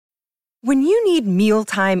When you need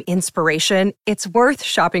mealtime inspiration, it's worth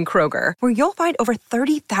shopping Kroger, where you'll find over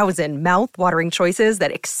 30,000 mouth-watering choices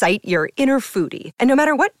that excite your inner foodie. And no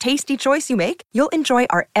matter what tasty choice you make, you'll enjoy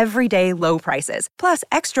our everyday low prices, plus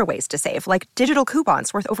extra ways to save, like digital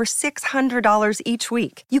coupons worth over $600 each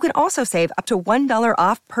week. You can also save up to $1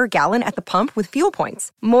 off per gallon at the pump with fuel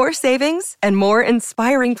points. More savings and more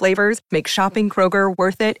inspiring flavors make shopping Kroger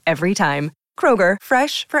worth it every time. Kroger,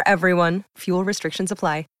 fresh for everyone. Fuel restrictions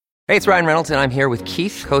apply. Hey, it's Ryan Reynolds, and I'm here with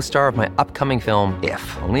Keith, co-star of my upcoming film,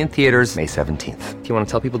 If, only in theaters May 17th. Do you want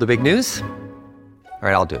to tell people the big news? All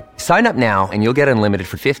right, I'll do it. Sign up now and you'll get unlimited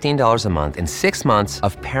for $15 a month and 6 months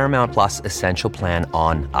of Paramount Plus Essential Plan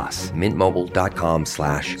on us.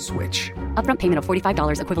 MintMobile.com/switch. Upfront payment of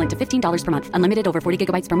 $45 equivalent to $15 per month. Unlimited over 40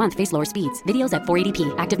 gigabytes per month. Face lower speeds. Videos at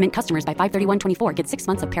 480p. Active Mint customers by 531.24 get 6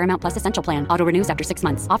 months of Paramount Plus Essential Plan. Auto renews after 6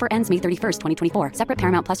 months. Offer ends May 31st, 2024. Separate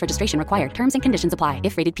Paramount Plus registration required. Terms and conditions apply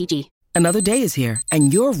if rated PG. Another day is here,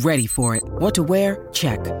 and you're ready for it. What to wear?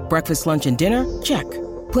 Check. Breakfast, lunch, and dinner? Check.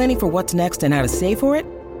 Planning for what's next and how to save for it?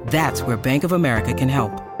 That's where Bank of America can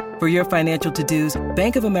help. For your financial to-dos,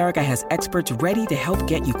 Bank of America has experts ready to help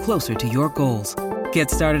get you closer to your goals. Get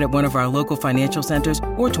started at one of our local financial centers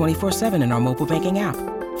or 24/7 in our mobile banking app.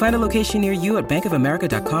 Find a location near you at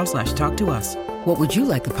bankofamerica.com/talktous. What would you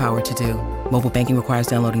like the power to do? Mobile banking requires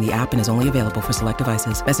downloading the app and is only available for select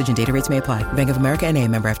devices. Message and data rates may apply. Bank of America N.A.,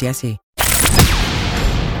 member FDIC.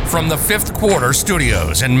 From the Fifth Quarter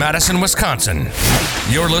Studios in Madison, Wisconsin,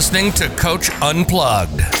 you're listening to Coach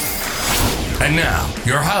Unplugged. And now,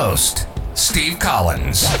 your host, Steve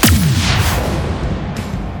Collins.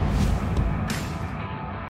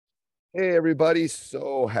 Hey everybody,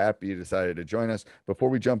 so happy you decided to join us. Before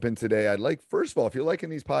we jump in today, I'd like, first of all, if you're liking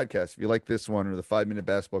these podcasts, if you like this one or the 5-Minute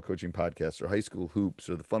Basketball Coaching Podcast or High School Hoops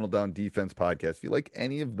or the Funnel Down Defense Podcast, if you like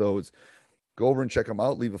any of those, go over and check them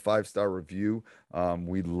out. Leave a 5-star review.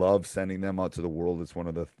 We love sending them out to the world. It's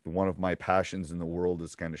one of my passions in the world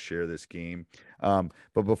is kind of share this game.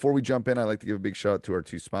 But before we jump in, I'd like to give a big shout out to our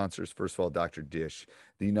two sponsors. First of all, Dr. Dish,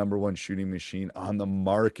 the #1 shooting machine on the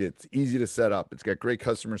market. It's easy to set up. It's got great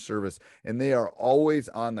customer service, and they are always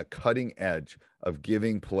on the cutting edge of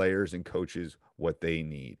giving players and coaches what they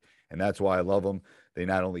need. And that's why I love them. They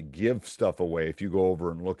not only give stuff away. If you go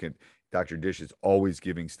over and look at Dr. Dish is always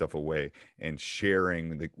giving stuff away and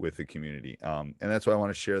sharing with the community. And that's why I want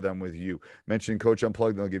to share them with you. Mention Coach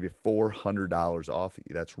Unplugged, they'll give you $400 off.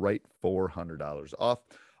 That's right, $400 off.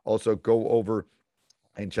 Also, go over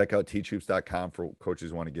and check out teachhoops.com for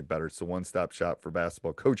coaches who want to get better. It's the one-stop shop for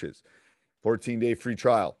basketball coaches. 14-day free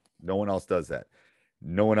trial. No one else does that.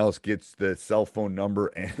 No one else gets the cell phone number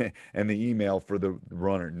and the email for the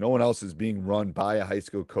runner. No one else is being run by a high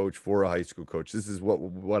school coach for a high school coach. This is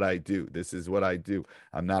what I do. This is what I do.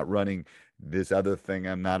 I'm not running this other thing.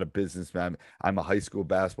 I'm not a businessman. I'm a high school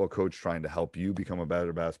basketball coach trying to help you become a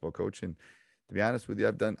better basketball coach. And to be honest with you,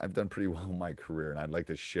 I've done pretty well in my career, and I'd like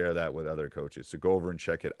to share that with other coaches. So go over and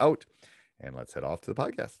check it out. And let's head off to the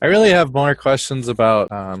podcast. I really have more questions about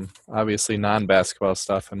obviously non-basketball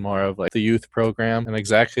stuff and more of like the youth program and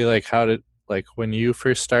exactly like how did like when you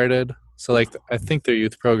first started. So like I think their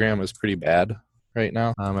youth program is pretty bad right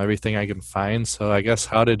now. Everything I can find. So I guess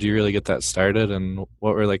how did you really get that started and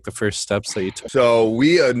what were like the first steps that you took? So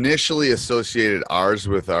we initially associated ours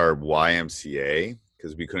with our YMCA.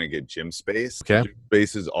 Because we couldn't get gym space. Okay. Gym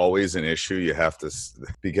space is always an issue. You have to,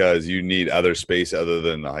 because you need other space other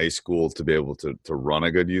than the high school to be able to run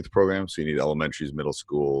a good youth program. So you need elementaries, middle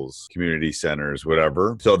schools, community centers,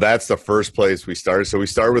 whatever. So that's the first place we started. So we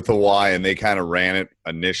started with the Y, and they kind of ran it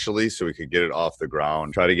initially so we could get it off the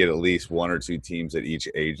ground, try to get at least 1 or 2 teams at each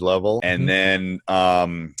age level. And then,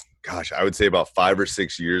 I would say about 5 or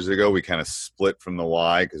 6 years ago, we kind of split from the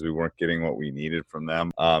Y because we weren't getting what we needed from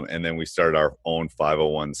them. And then we started our own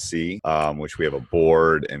 501c, which we have a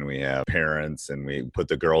board and we have parents, and we put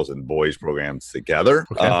the girls and boys programs together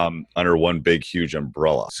under one big, huge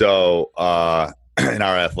umbrella. So, and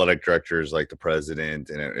our athletic director is like the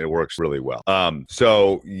president, and it works really well.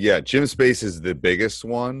 Gym space is the biggest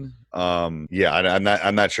one. I'm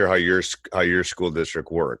not sure how your school district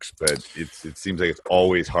works, but it seems like it's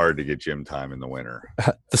always hard to get gym time in the winter.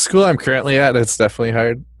 The school I'm currently at, it's definitely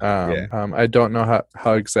hard. I don't know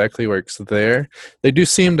how exactly works there. They do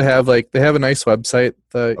seem to have they have a nice website,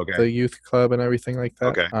 the youth club and everything like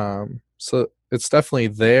that. Okay. So it's definitely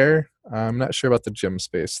there. I'm not sure about the gym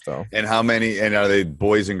space though. And how many? And are they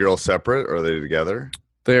boys and girls separate, or are they together?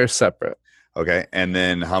 They're separate. Okay. And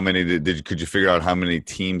then how many could you figure out how many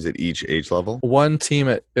teams at each age level? One team,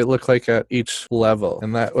 it looked like at each level,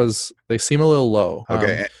 and they seem a little low.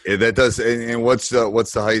 Okay. That does. And what's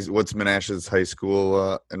Menasha's high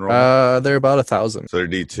school enrollment? They're about 1,000. So they're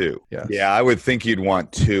D2. Yes. Yeah, I would think you'd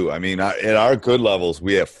want 2. I mean, at our good levels,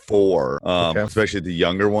 we have 4, especially the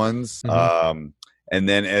younger ones. Mm-hmm. And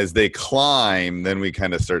then as they climb, then we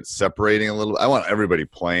kind of start separating a little. I want everybody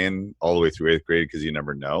playing all the way through 8th grade because you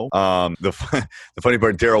never know. The funny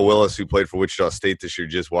part, Daryl Willis, who played for Wichita State this year,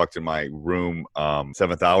 just walked in my room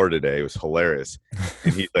 7th hour today. It was hilarious.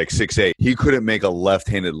 And he's like 6'8". He couldn't make a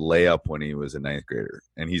left-handed layup when he was a 9th grader,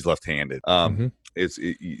 and he's left-handed.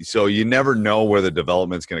 So you never know where the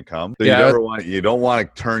development's going to come. So you don't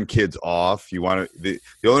want to turn kids off. You want to.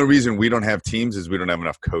 The only reason we don't have teams is we don't have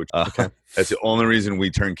enough coaches. That's the only reason we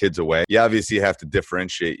turn kids away. You obviously have to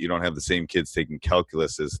differentiate. You don't have the same kids taking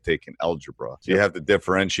calculus as taking algebra. So you have to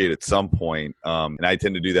differentiate at some point. And I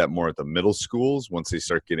tend to do that more at the middle schools once they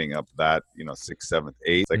start getting up that, 6th, 7th, 8th.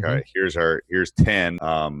 It's like, all right, here's 10.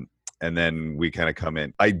 And then we kind of come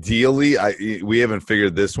in. Ideally, we haven't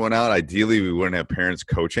figured this one out. Ideally, we wouldn't have parents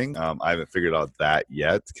coaching. I haven't figured out that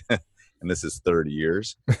yet. And this is 30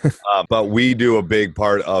 years. But we do a big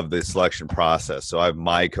part of the selection process. So I have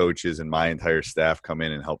my coaches and my entire staff come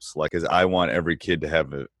in and help select because I want every kid to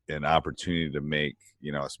have an opportunity to make,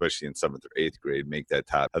 especially in 7th or 8th grade, make that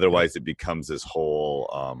top. Otherwise, it becomes this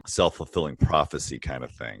whole self-fulfilling prophecy kind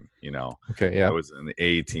of thing, Okay, yeah. I was in the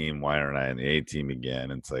A team. Why aren't I in the A team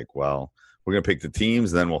again? And it's like, well, we're going to pick the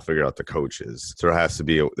teams, then we'll figure out the coaches. So there has to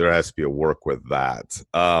be a work with that.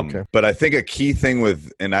 But I think a key thing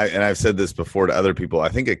and I've said this before to other people, I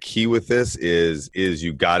think a key with this is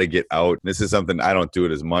you got to get out. This is something I don't do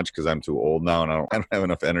it as much because I'm too old now and I don't have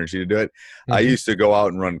enough energy to do it. Mm-hmm. I used to go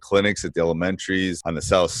out and run clinics at the elementaries on the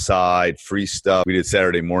south side, free stuff. We did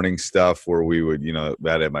Saturday morning stuff where we would,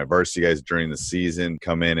 I'd have my varsity guys during the season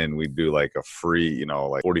come in and we'd do like a free,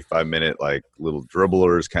 like 45-minute, like little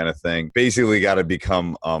dribblers kind of thing. Basically got to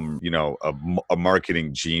become a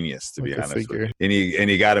marketing genius, to be honest with you. And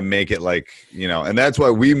you got to make it like, and that's why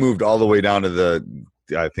we moved all the way down to the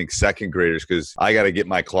I think 2nd graders, because I got to get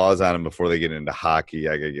my claws on them before they get into hockey.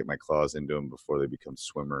 I got to get my claws into them before they become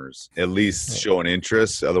swimmers. At least show an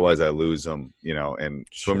interest. Otherwise I lose them, and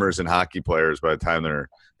swimmers and hockey players, by the time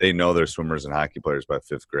they know they're swimmers and hockey players by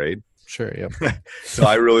 5th grade. Sure. Yep. So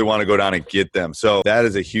I really want to go down and get them. So that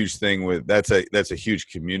is a huge thing that's a huge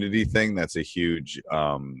community thing. That's a huge,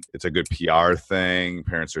 it's a good PR thing.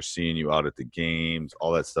 Parents are seeing you out at the games,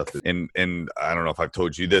 all that stuff. And I don't know if I've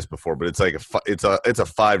told you this before, but it's like it's a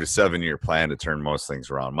 5 to 7 year plan to turn most things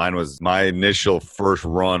around. My initial first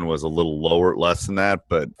run was a little less than that,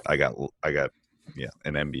 but I got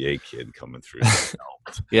an NBA kid coming through.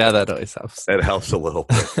 Yeah, that always helps. That helps a little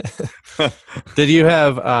bit. Did you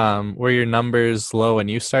have were your numbers low when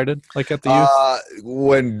you started, like at the youth?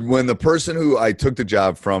 When the person who I took the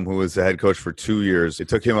job from, who was the head coach for 2 years, it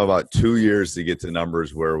took him about 2 years to get to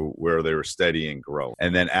numbers where they were steady and grow.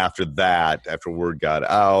 And then after that, after word got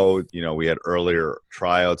out, we had earlier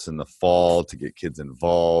tryouts in the fall to get kids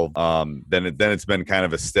involved. Then it's been kind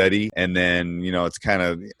of a steady, and then it's kind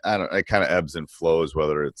of it kind of ebbs and flows,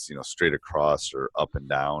 whether it's straight across or up and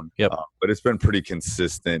down. Yep. But it's been pretty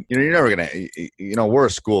consistent. You're never gonna. We're a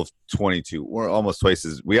school of 22. We're almost twice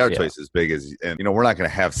as big as, and we're not gonna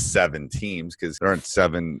have 7 teams because there aren't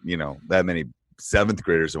 7 that many 7th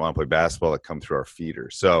graders that want to play basketball that come through our feeder.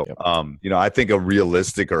 So, I think a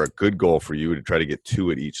realistic or a good goal for you to try to get 2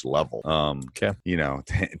 at each level.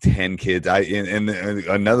 10 kids. And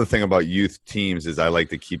another thing about youth teams is I like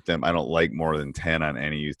to keep them. I don't like more than 10 on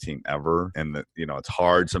any youth team ever. And it's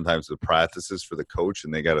hard sometimes with practices for the coach,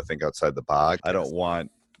 and they got to think outside the box. I don't want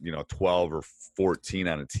 12 or 14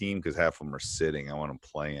 on a team because half of them are sitting. I want them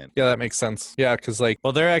playing. Yeah, that makes sense. Yeah, because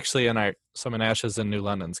they're actually in some of Nash's in New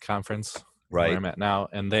London's conference. Right. Where I'm at now,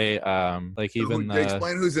 and they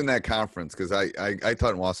explain who's in that conference, because I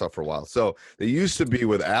taught in Wausau for a while. So they used to be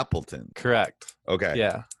with Appleton. Correct. Okay.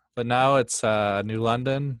 Yeah. But now it's New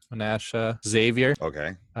London, Menasha, Xavier,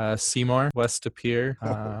 Seymour, West Appear.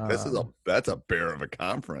 That's a bear of a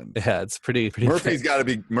conference. Yeah, it's pretty. Murphy's got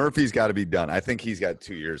to be done. I think he's got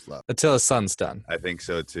 2 years left until his son's done. I think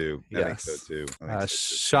so too. Yes.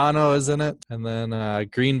 Shawano is in it, and then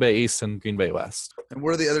Green Bay East and Green Bay West. And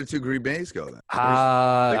where do the other 2 Green Bays go then?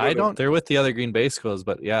 I don't. They're with the other Green Bay schools,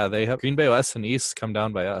 but yeah, they have Green Bay West and East come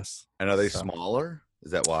down by us. And are they smaller?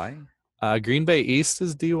 Is that why? Green Bay East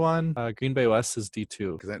is D1. Green Bay West is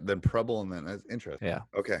D2. Because then Preble, and then that's interesting. Yeah.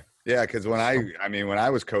 Okay. Yeah, because when I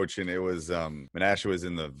was coaching, it was Menasha was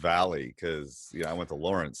in the valley because I went to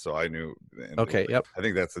Lawrence, so I knew. Okay, yep. I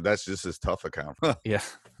think that's just as tough a conference. Yeah,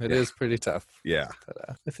 it is pretty tough. Yeah, but,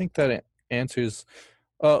 I think that answers.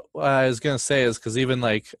 Oh, what I was gonna say is because even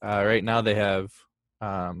like right now they have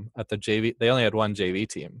at the JV, they only had one JV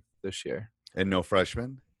team this year, and no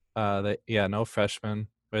freshmen. No freshmen.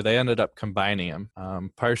 Or they ended up combining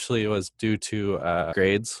them. Partially it was due to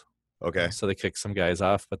grades. Okay. So they kicked some guys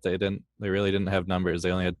off, but they really didn't have numbers.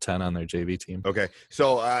 They only had 10 on their JV team. Okay.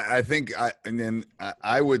 So I think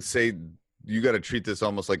I would say you got to treat this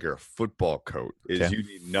almost like you're a football coach. You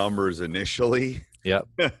need numbers initially. Yep.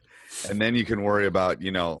 And then you can worry about,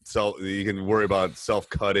 you can worry about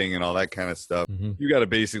self-cutting and all that kind of stuff. Mm-hmm. You got to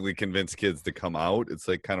basically convince kids to come out. It's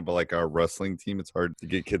like kind of like our wrestling team. It's hard to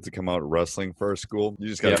get kids to come out wrestling for our school. You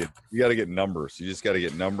just got to get numbers. You just got to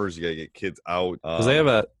get numbers. You got to get kids out. Because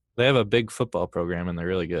they have a big football program and they're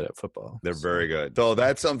really good at football. They're very good. So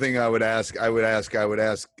that's something I would ask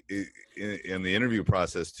in the interview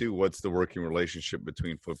process too. What's the working relationship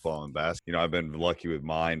between football and basketball? I've been lucky with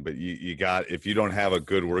mine, but if you don't have a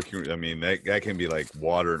good working, that can be like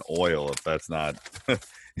water and oil if that's not.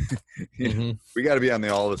 We got to be on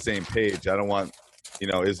all the same page. I don't want.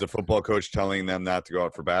 Is the football coach telling them not to go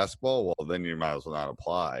out for basketball? Well, then you might as well not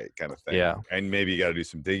apply, kind of thing. Yeah. And maybe you got to do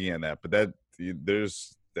some digging on that. But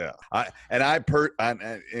there's. Yeah,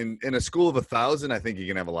 in a school of 1,000, I think you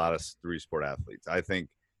can have a lot of 3-sport athletes. I think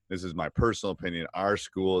this is my personal opinion. Our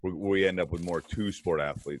school, we end up with more 2-sport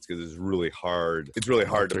athletes because it's really hard. It's really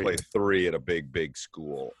hard to play 3 at a big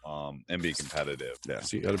school and be competitive. Yeah,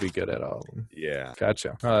 so you got to be good at all of them. Yeah,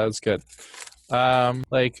 gotcha. Oh, that was good.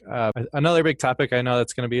 Another big topic I know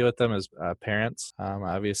that's going to be with them is parents.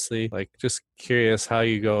 Obviously, just curious how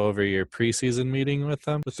you go over your preseason meeting with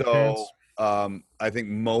them. With the parents. I think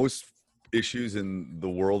most issues in the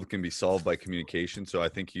world can be solved by communication. So I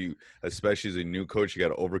think especially as a new coach, you got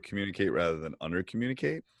to over communicate rather than under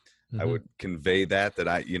communicate. Mm-hmm. I would convey that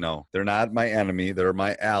they're not my enemy. They're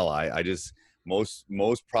my ally.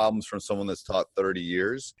 Most problems from someone that's taught 30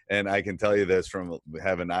 years. And I can tell you this from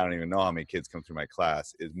I don't even know how many kids come through my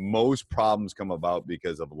class, is most problems come about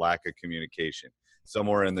because of lack of communication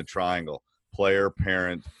somewhere in the triangle: player,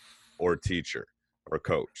 parent, or teacher. Or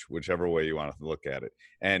coach, whichever way you want to look at it.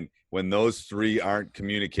 And when those 3 aren't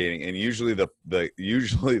communicating, and usually the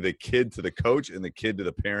kid to the coach and the kid to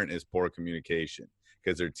the parent is poor communication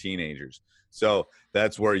because they're teenagers. So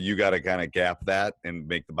that's where you got to kind of gap that and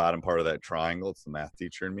make the bottom part of that triangle. It's the math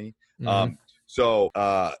teacher in me. Mm-hmm.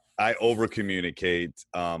 I over communicate.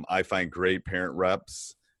 I find great parent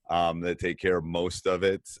reps that take care of most of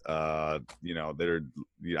it. I'm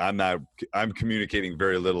communicating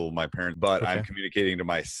very little with my parents, but okay. I'm communicating to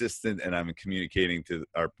my assistant and I'm communicating to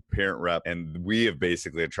our parent rep, and we have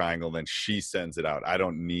basically a triangle. Then she sends it out. I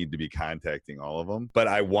don't need to be contacting all of them, but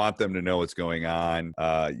I want them to know what's going on.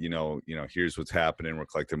 Here's what's happening. We're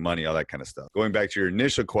collecting money, all that kind of stuff. Going back to your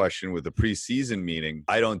initial question with the preseason meeting,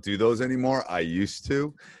 I don't do those anymore. I used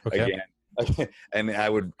to. Okay. Again, and I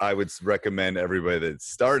would recommend everybody that's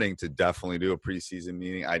starting to definitely do a preseason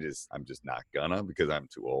meeting. I'm just not gonna, because I'm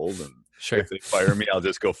too old, and sure. If they fire me, I'll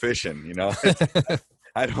just go fishing.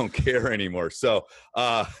 I don't care anymore. So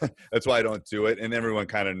that's why I don't do it. And everyone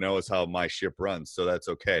kind of knows how my ship runs, so that's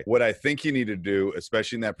okay. What I think you need to do,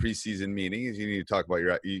 especially in that preseason meeting, is you need to talk about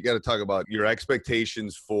you got to talk about your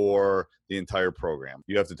expectations for the entire program.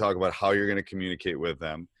 You have to talk about how you're going to communicate with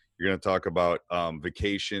them. You're going to talk about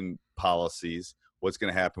vacation policies. What's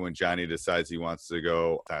going to happen when Johnny decides he wants to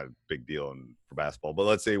go? Not a big deal for basketball, but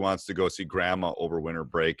let's say he wants to go see grandma over winter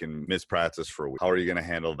break and miss practice for a week. How are you going to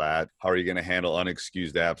handle that? How are you going to handle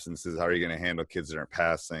unexcused absences? How are you going to handle kids that aren't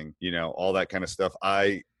passing? All that kind of stuff.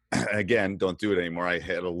 I, again, don't do it anymore. I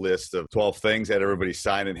had a list of 12 things, had everybody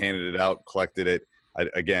sign it, handed it out, collected it.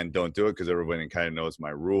 Again, don't do it because everybody kind of knows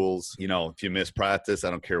my rules. If you miss practice, I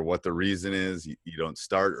don't care what the reason is. You don't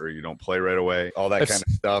start or you don't play right away. All that kind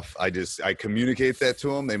of stuff. I communicate that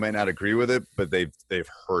to them. They might not agree with it, but they've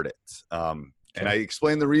heard it. And I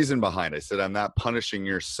explained the reason behind it. I said, I'm not punishing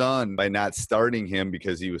your son by not starting him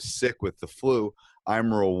because he was sick with the flu.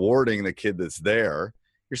 I'm rewarding the kid that's there.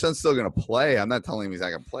 Your son's still going to play. I'm not telling him he's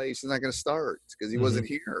not going to play. He's not going to start because he wasn't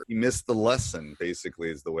here. He missed the lesson, basically,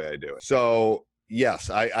 is the way I do it. So yes,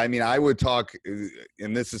 I would talk,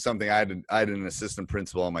 and this is something I had an assistant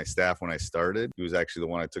principal on my staff when I started. He was actually the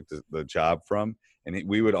one I took the job from. And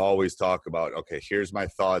we would always talk about, okay, here's my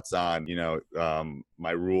thoughts on,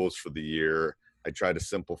 my rules for the year. I try to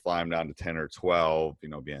simplify them down to 10 or 12,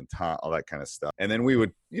 being time, all that kind of stuff. And then we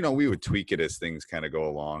would tweak it as things kind of go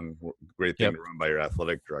along. Great thing to run by your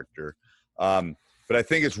athletic director. But But I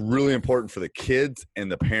think it's really important for the kids and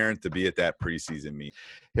the parent to be at that preseason meet.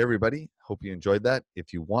 Hey, everybody. Hope you enjoyed that.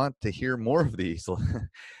 If you want to hear more of these,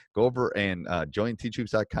 go over and join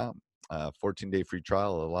teachhoops.com. 14-day free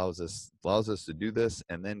trial allows us to do this,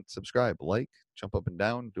 and then subscribe, like, jump up and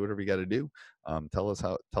down, do whatever you got to do. Tell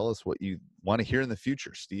us what you want to hear in the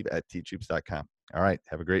future. Steve at teachhoops.com. All right.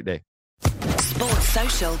 Have a great day. Sports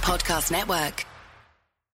Social Podcast Network.